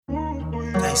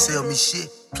can't sell me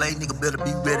shit. Play nigga better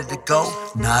be ready to go.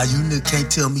 Nah, you nigga can't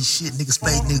tell me shit. Niggas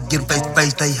fake, nigga get them face to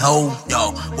face, they hold.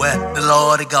 Yo, where the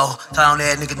Lord they go? Clown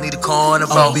that nigga need a corner,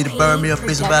 bro. Be to burn me up,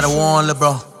 bitch, about a warner,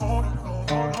 bro.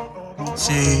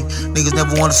 Shit, niggas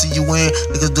never wanna see you win.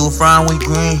 Niggas do a frown when you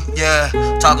green. Yeah,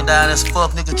 talking down as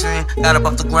fuck, nigga trend. Got up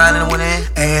off the grind and went in.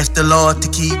 Ask the Lord to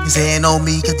keep his hand on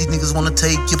me, cause these niggas wanna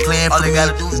take your plan. All they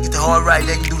gotta do is get the heart right,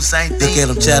 they can do the same thing. Look at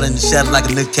them chatting and shatter like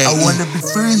a nigga can't. I wanna be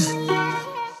free.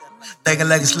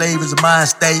 Thinking like a slave is a mind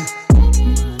state.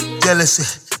 Jealousy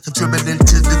contributing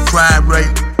to the crime rate.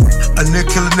 A nigga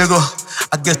kill a nigga,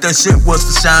 I guess that shit was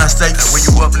for shine sake. And when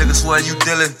you up, nigga swear you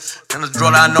dealing. And the draw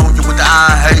I know you with the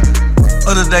iron hate.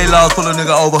 Other day lost, pull a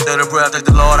nigga over. Said a prayer, thank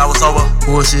the Lord, I was sober.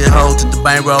 Bullshit hoe, took the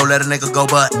bankroll, let a nigga go,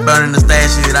 but burning the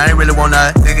stash shit, I ain't really want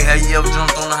that. Nigga, have you ever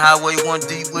jumped on the highway, one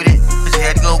deep with it? Cause you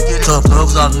had to go get it. Tough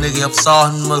gloves off the nigga, ever saw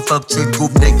him, motherfucker trick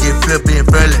group, they get flippy and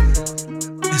friendly.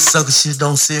 This sucker shit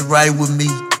don't sit right with me.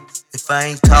 If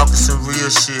I ain't talking some real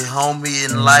shit, homie,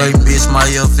 in life. Say, bitch, my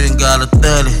elfin got a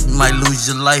 30. You might lose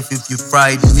your life if you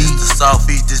frighten me. The soft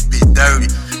feet, this bitch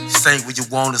dirty. This ain't what you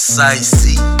want to sight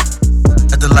see.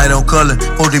 At the light on color,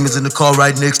 4 demons in the car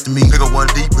right next to me. Nigga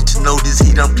one deep, but you know this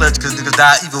heat I'm clutch, cause niggas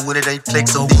die even when it ain't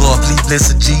flex. So God, please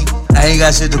bless a G. I ain't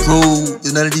got shit to prove.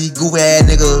 There's none of these goofy ass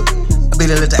niggas. I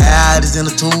better let the eyes in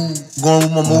the tube.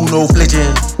 Going with my mood, no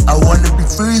flinching. I wanna be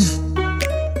free.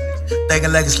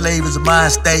 Thinking like a slave is a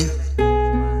mind state.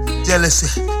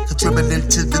 Jealousy contributing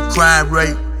to the crime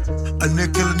rate. A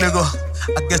nigga kill a nigga,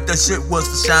 I guess that shit was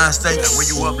for shine sake. And when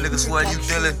you up, nigga swear you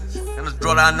dealing. And the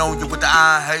draw I know you with the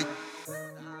iron hate.